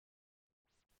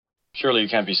Surely you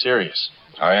can't be serious.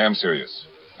 I am serious.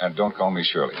 And don't call me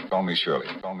Shirley. Call me Shirley.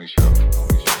 Call me Shirley. Call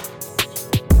me Shirley.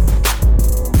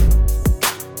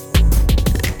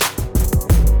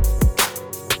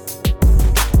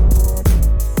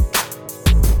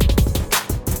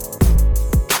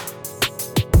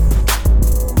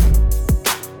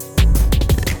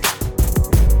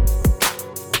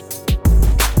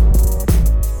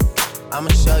 I'ma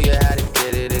show you how to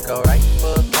get it. It go right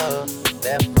foot up,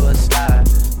 left foot slide,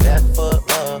 left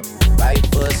foot up, right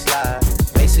foot slide.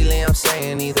 Basically, I'm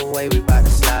saying either way, we bout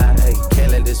to slide. Hey,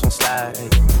 can't let this one slide. Hey,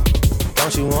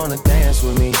 don't you wanna dance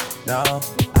with me? No,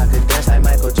 I could dance like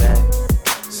Michael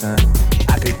Jackson.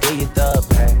 I could give you the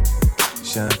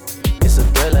passion. It's a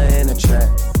thriller in the track.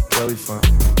 Where we from?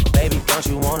 Baby, don't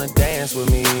you wanna dance with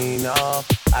me? No,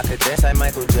 I could dance like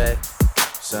Michael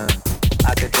Jackson.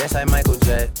 I could dance like Michael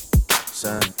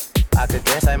Jackson. I could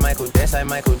dance like Michael, dance like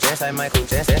Michael, dance like Michael,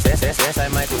 dance like Michael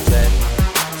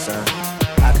Jackson.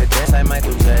 I could dance like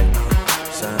Michael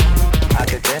Jackson. I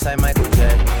could dance like Michael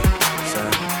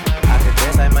Jackson. I could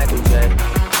dance like Michael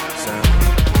Jackson.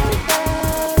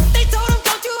 They told him,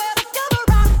 don't you ever come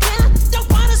around again. Don't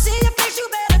wanna see your face, you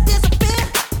better disappear.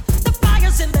 The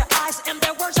fire's in their eyes and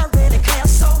their words are really clear.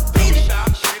 So beat it,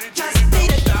 just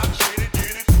beat it.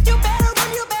 You better run,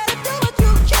 you better do what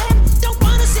you can. Don't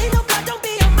wanna see no blood, don't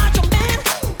be a macho man.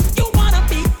 You wanna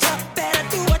be tough, better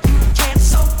do what you can.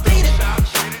 So beat it,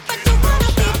 but you wanna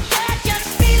be bad, just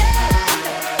beat it.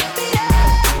 Beat it,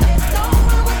 no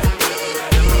one wants to beat it,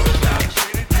 beat it.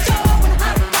 Showing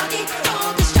how funky,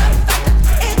 don't be shut factor.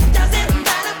 It doesn't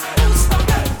matter who's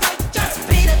stronger, right? Just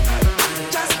beat it,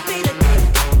 just beat it,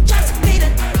 just beat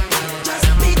it, just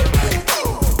beat it.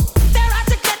 They're out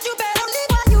to get you, better leave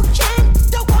while you can.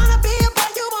 Don't wanna be a boy,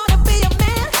 you wanna be a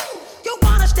man. You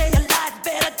wanna stay alive,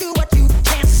 better do what you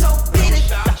can. So beat it,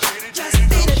 just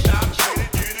beat it.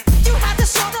 You have to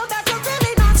show them that you're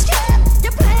really not scared.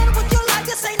 You're playing with your life,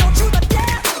 this ain't no truth or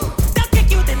dare. They'll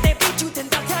kick you, then they beat you, then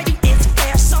they'll tell you it's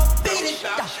fair. So beat it,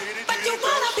 but you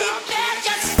wanna be bad,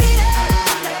 just beat it,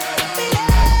 beat it.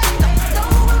 No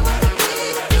one wants to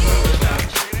beat it, beat it.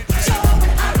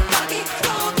 Showing how funky,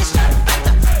 don't be shut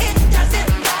factor. It doesn't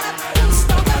matter who's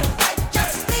stronger, right?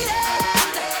 Just beat it,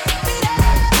 beat it.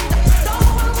 No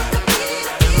one wants to beat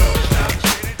it, beat it.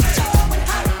 Showing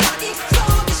how funky,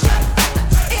 don't be shut factor.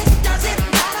 It doesn't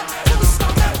matter who's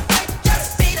stronger, right? Just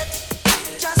beat it,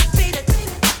 just beat it,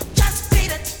 just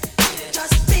beat it,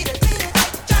 just beat it,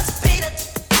 just beat it,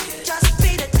 just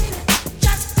beat it,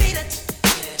 just beat it,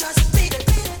 just beat it.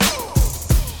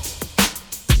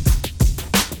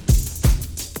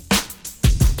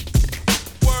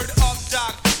 Word up,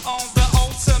 Doc, on the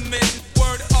ultimate.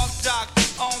 Word up, Doc,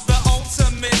 on the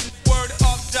ultimate. Word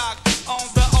up, Doc, on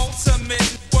the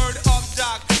ultimate. Word up,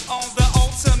 Doc, on the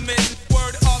ultimate.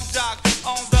 Word up, Doc,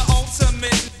 on the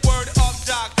ultimate. Word up,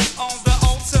 Doc, on the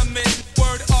ultimate.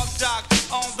 Word up, Doc,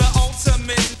 on the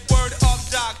ultimate. Word up,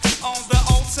 Doc, on the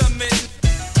ultimate.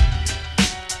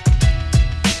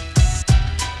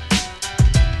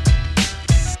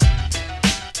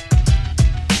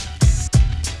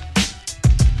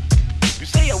 You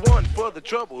say I one for the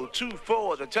trouble, two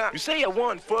for the time. You say I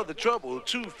one for the trouble,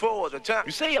 two for the time.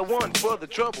 You say I one for the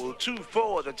trouble, two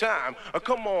for the time.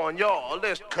 Come on, y'all,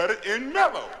 let's cut it in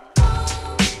mellow.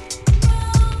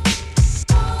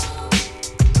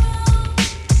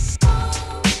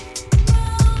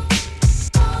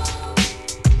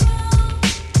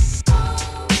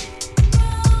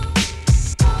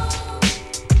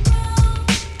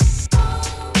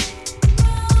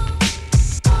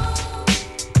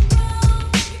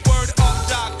 Word up,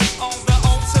 Doc, on the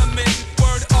ultimate.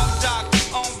 Word up, Doc,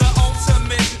 on the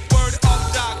ultimate. Word up,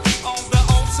 Doc, on the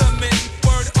ultimate.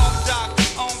 Word up, Doc,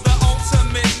 on the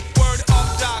ultimate.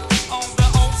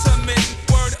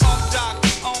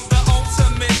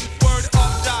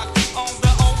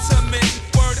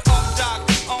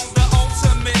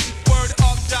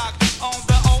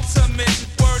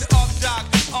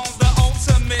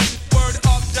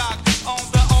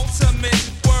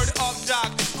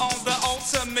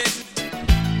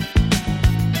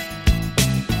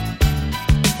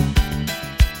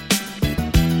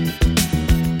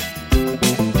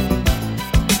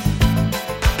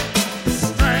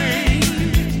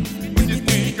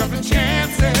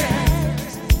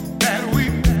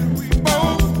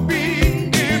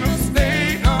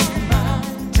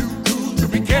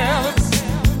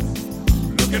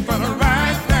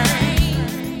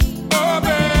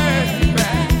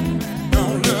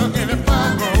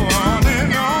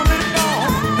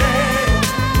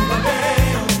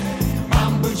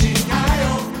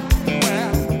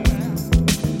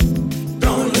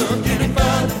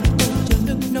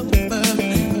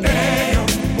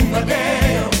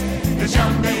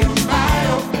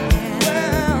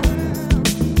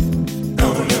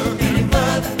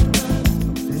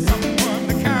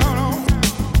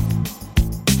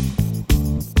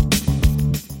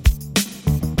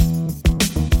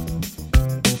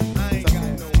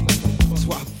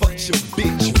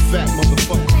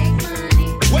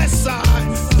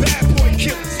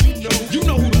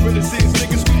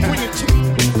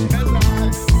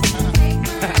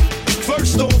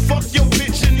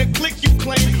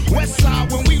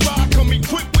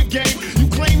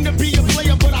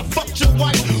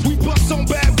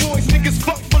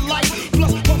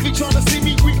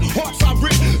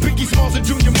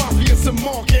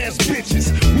 punk ass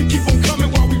bitches. We keep on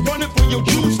coming while we running for your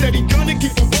juice. Steady gunning,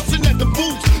 keep on busting at the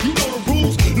boots. You know the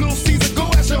rules. Little Caesar, go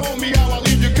ask your homie how I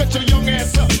leave you. Cut your young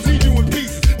ass up, leave you in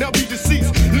pieces. Now be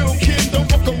deceased. Little kid, don't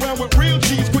fuck around with real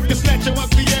G's. Quick to snatch your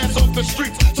ugly ass off the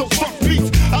streets. So fuck peace.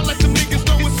 I let them niggas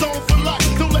know it's on for life.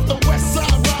 Don't let the West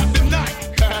Side ride tonight.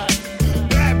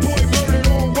 Bad boy murdered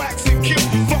on wax and kill.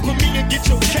 Fuck with me and get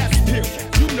your cats peeled.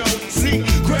 You know, see,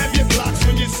 grab your blocks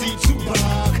when you see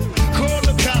Tupac. Call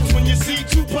the cops when you see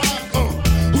Tupac.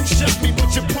 Who shot me?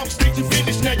 But your pump station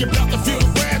finished. Now you're about to feel the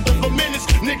wrath of a menace.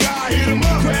 Nigga, I hit him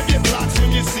up. Grab your blocks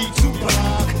when you see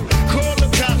Tupac. Call the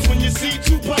cops when you see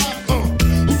Tupac.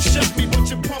 Who shot me? But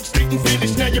your pump station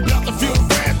finished. Now you're about to feel the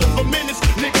wrath of a menace.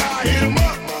 Nigga, I hit him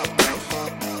up.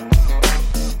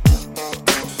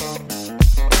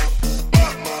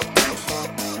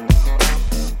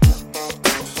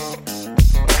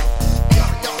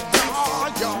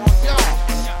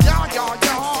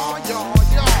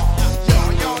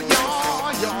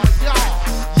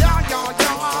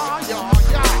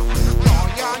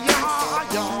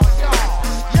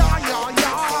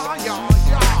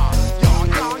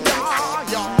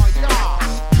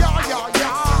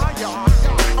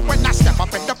 When I step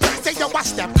up in the place, say yo, I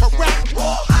step correct.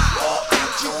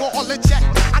 You all a check.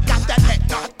 I got that head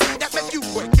nod that make you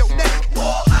break your neck.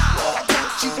 I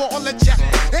got you all a check,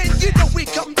 and you know we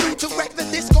come through to wreck the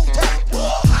discotheque.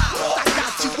 I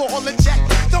got you all a check.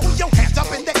 Throw your hands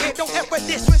up in the air, don't ever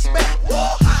disrespect.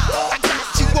 I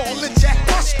got you all a check.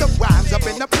 Bust the rhymes up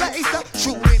in the place,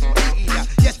 true indeed.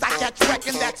 Yes, I catch wreck,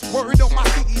 and that's word on my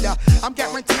feed. I'm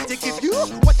guaranteed to give you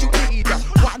what you need.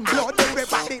 One blood,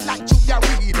 everybody like Julia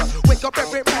Reed. Wake up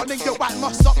every morning, yo, I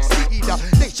must succeed.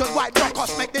 Nationwide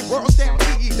rockers make the world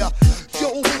stampede.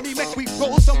 Yo, Willie, make we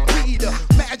roll some weed.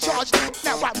 Man charge,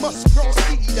 now I must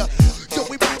proceed. Yo,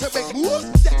 we about to make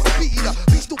moves, that speed.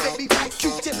 Please do make me fight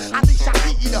Q-tip, I need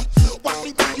Shahid. Watch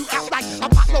me knock you out like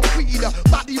Apollo Creed.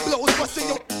 Body blows, busting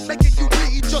your, making you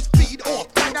bleed. Just feed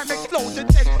off dynamic flows and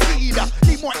take heed.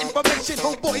 Need more information,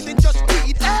 homeboy, than just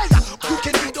read. Hey, you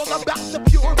can read all about the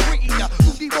pure breed.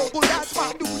 You the mobile, that's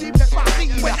my new name, that's my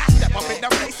seed. When I step up in the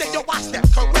place, say yo, I step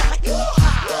correct.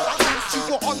 I got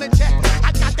you all in check.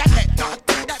 I got that head nod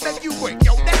that make you break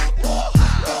your neck.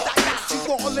 I got you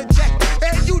all in check,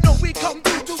 and you know we come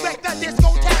through to wreck the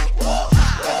discotheque.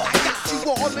 I got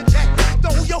you all in check.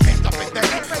 Throw your hands up in the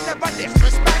air and never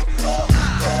disrespect.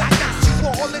 I got you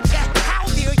all in check. How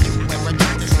dare you ever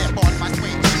try to step on my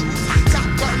suede shoes? Top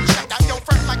gun, shut down your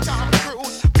friend like Tom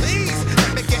Cruise. Please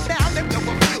let me get down and blow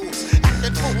a fuse.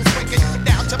 Acting fools, breaking you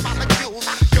down to molecules.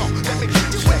 Yo, let me get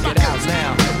you with my Check it out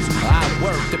now. I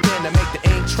work the pen to make the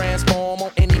ink transform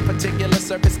on any particular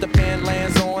surface the pen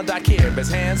lands on. I care if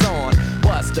it's hands on.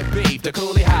 What's the beef? The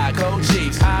coolie high code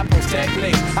chiefs, high post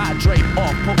techniques. I drape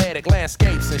off poetic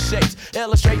landscapes and shapes.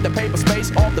 Illustrate the paper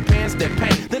space off the pens that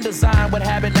paint. Then design what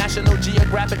habit National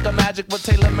Geographic or magic with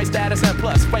tailor-made status and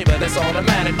plus flavor that's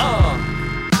automatic.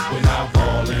 We're not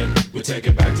falling, we take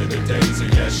it back to the days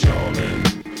of yes, y'allin'.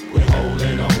 We're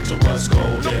holding on to what's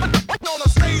golden. On the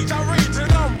stage, I rage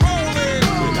and I'm rolling.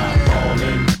 We're not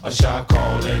falling, a shot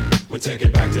calling. We take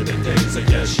it back to the days of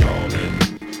yes,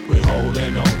 y'allin'. We're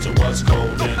holding on to what's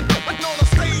golden. On the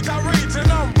stage, I rage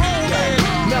and I'm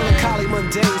rolling. Melancholy,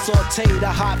 mundane, sauteed, a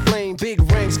hot flame. Big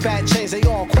rings, fat chains, they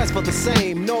all quest for the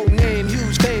same. No name,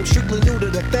 huge fame, strictly new to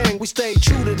the thing. We stay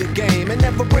true to the game and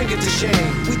never bring it to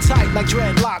shame. We tight like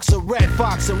dreadlocks, a red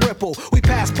fox and ripple. We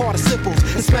pass participles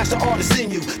and smash the artist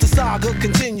in you. The saga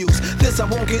continues. This I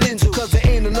won't get into, cause there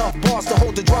ain't enough bars to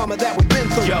hold the drama that we've been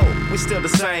through. Yo, we still the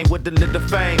same with a little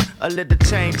fame. A little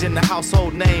change in the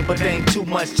household name, but ain't too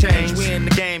much change. We in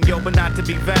the game, yo, but not to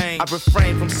be vain. I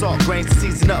refrain from salt grains to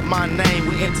season up my name.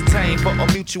 We entertain for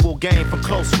a mutual gain from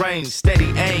close range.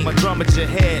 Steady aim, my drum at your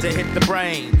head to hit the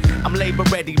brain. I'm labor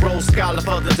ready, roll scholar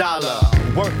for the dollar.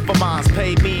 Work for mines,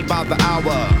 pay me by the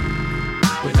hour.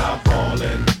 We're not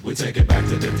falling, we take it back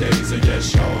to the days of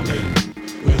yes, y'allin'.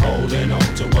 We're holding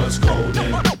on to what's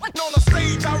golden. On the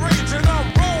stage, I rage and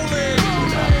I'm rolling.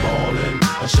 We're not falling,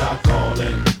 a shot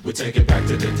calling. We take it back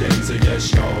to the days of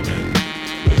yes, y'allin'.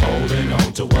 We're holding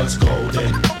on to what's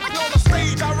golden. On the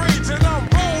stage, I rage and I'm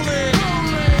rolling.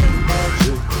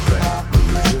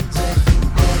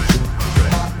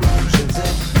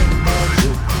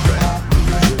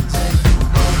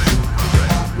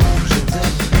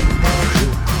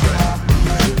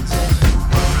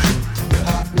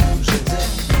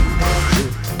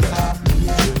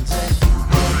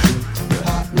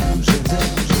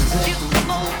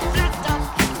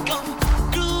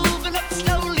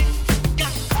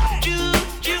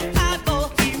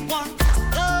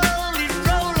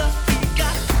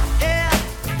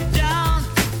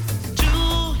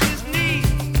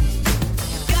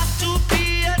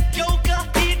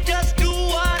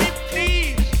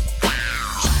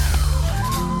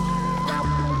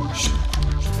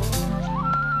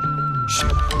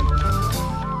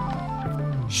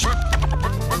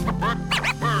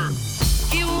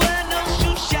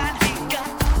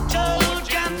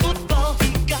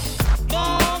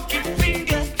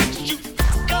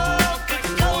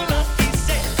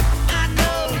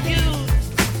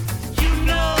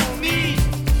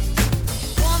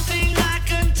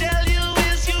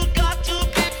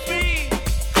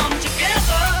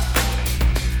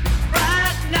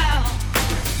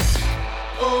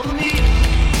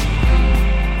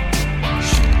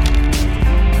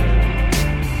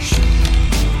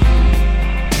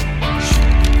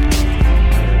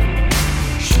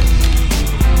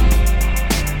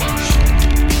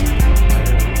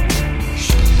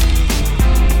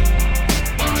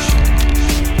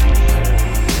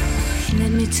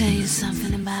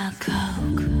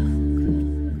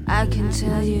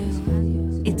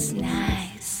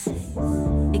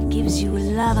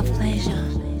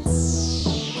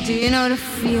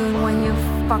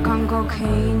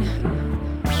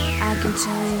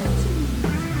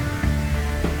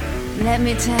 Let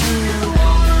me tell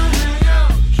you.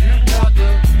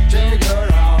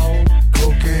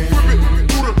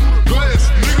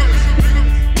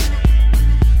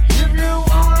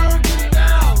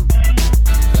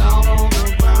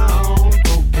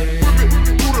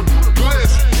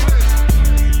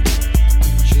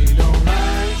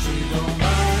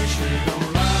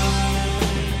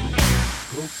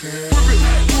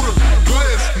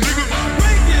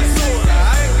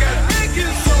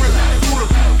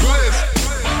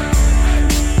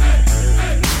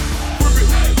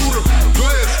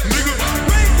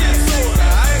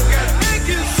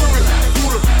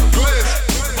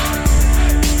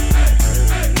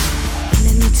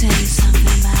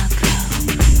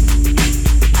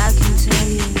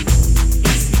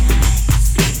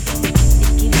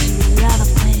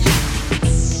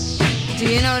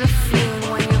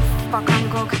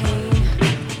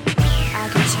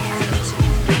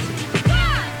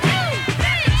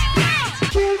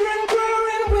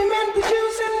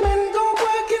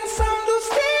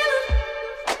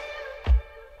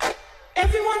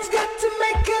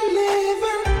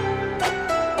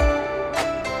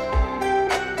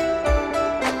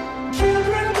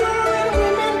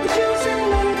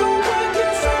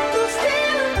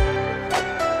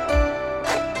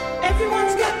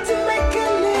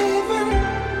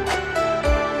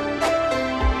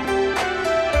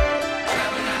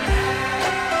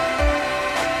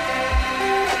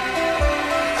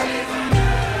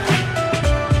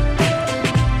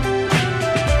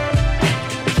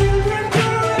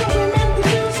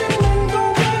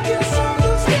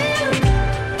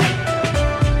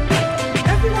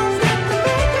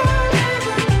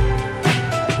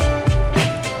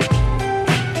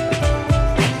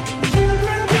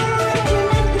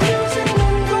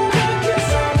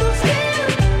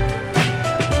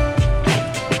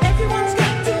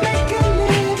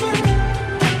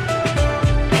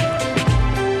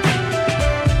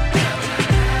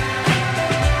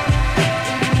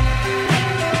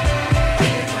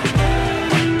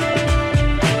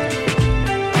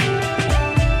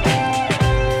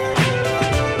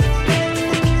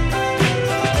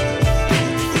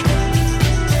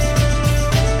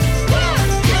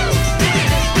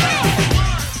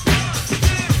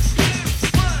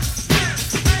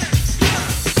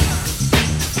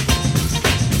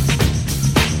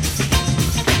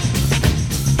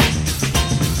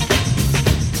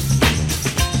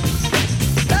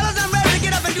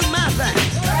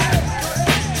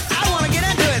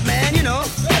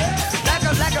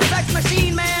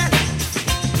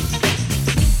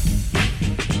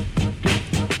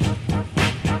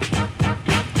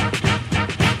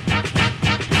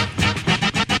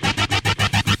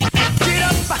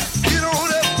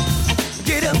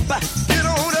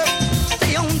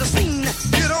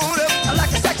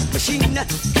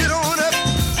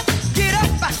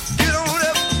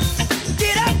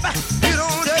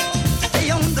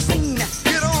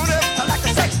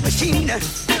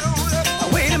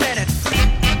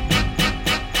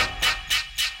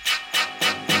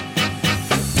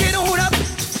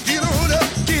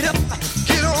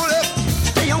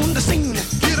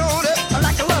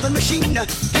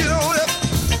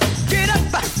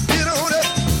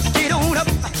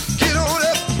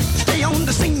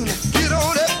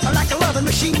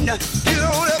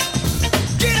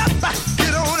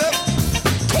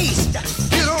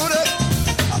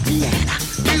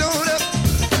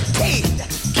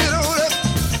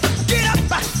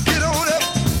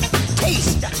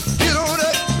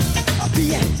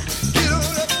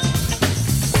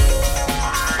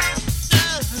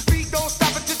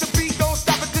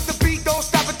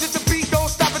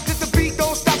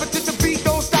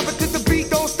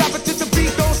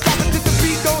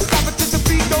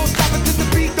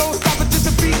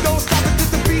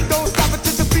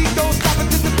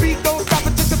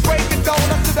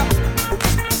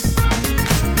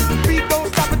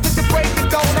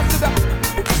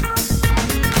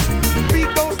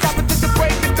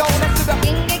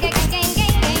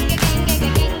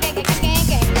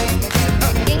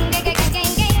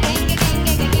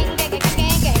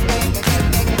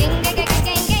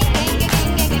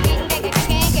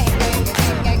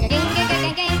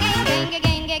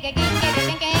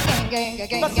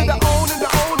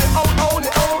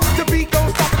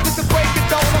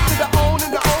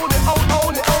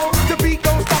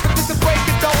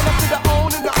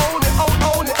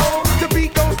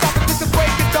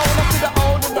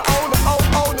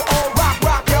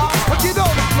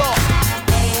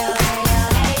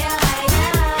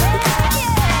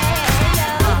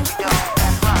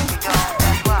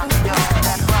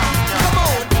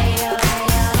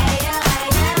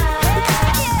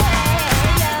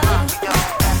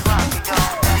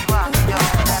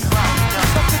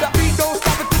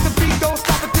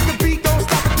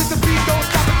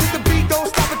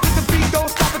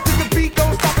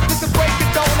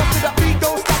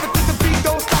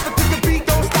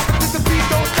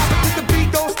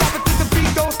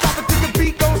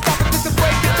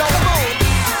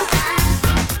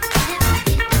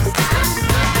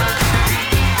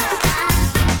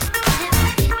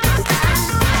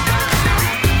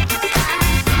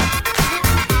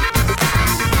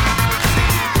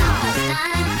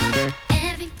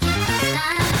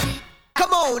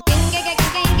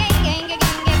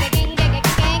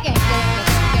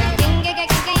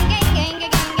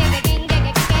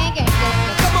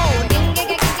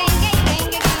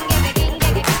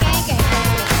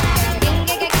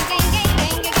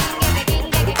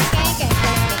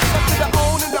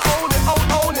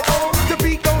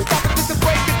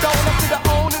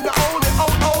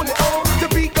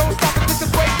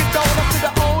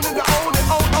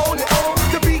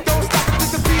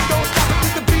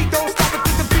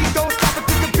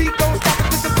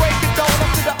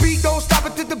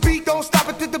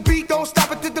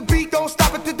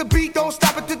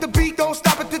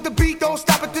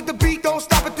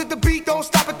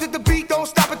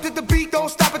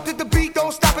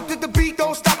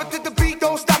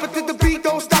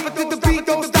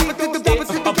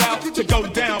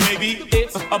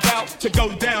 about to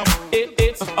go down.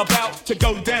 It's about to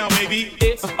go down, baby.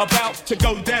 It's about to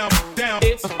go down, down.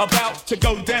 It's about to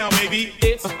go down, baby.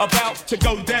 It's about to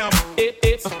go down.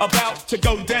 It's about to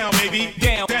go down, baby.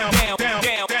 Down, down, down, down,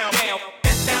 down, down.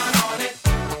 Get down on it.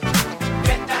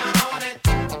 Get down on it.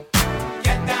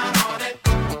 Get down on it.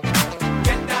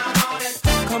 Get down on it.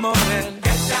 Come on and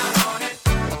get down on it.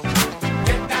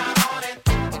 Get down on it.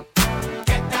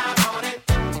 Get down on it.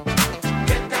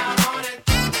 Get down on it.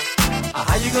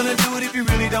 How you gonna do it if you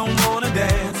really don't wanna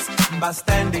dance? By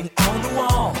standing on the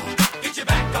wall. Get your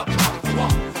back up off the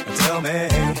wall. Tell me,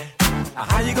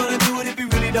 how you gonna do it if you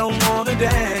really don't wanna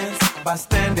dance? By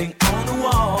standing on the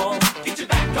wall. Get your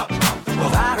back up off the wall.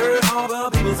 'Cause I heard all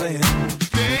the people saying,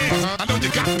 dance, I know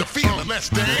you got the feeling, let's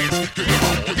dance. Get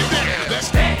on, get down, let's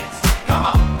dance. Come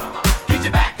on, get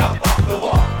your back up off the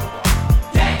wall.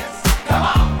 Dance, come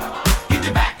on, get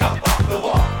your back up off the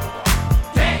wall.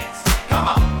 Dance, come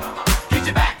on, get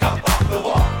your back up off the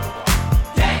wall.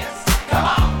 Dance, come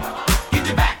on, get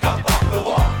your back up off the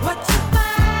wall. What you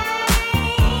think?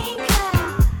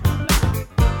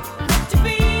 What you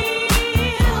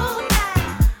feel?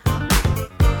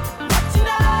 What you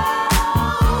know?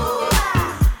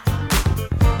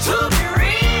 To be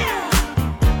real.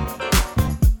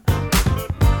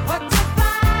 What you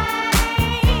think?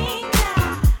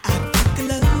 I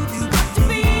love you. What you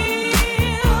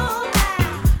feel?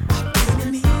 I'm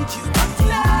gonna need you. What you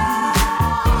know?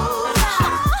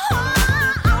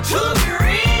 To be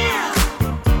real.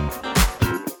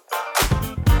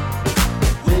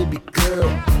 Baby girl,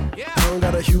 I don't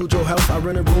got a huge old house, I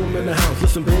rent a room in the house.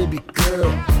 Listen, baby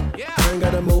girl, I ain't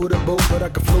got a motorboat, but I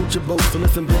can float your boat. So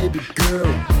listen, baby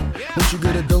girl, once you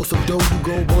get a dose of dough, you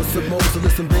gon' want some more. So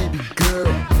listen, baby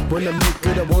girl, when I make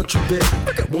it, I want you there,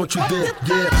 I want you there,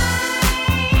 yeah.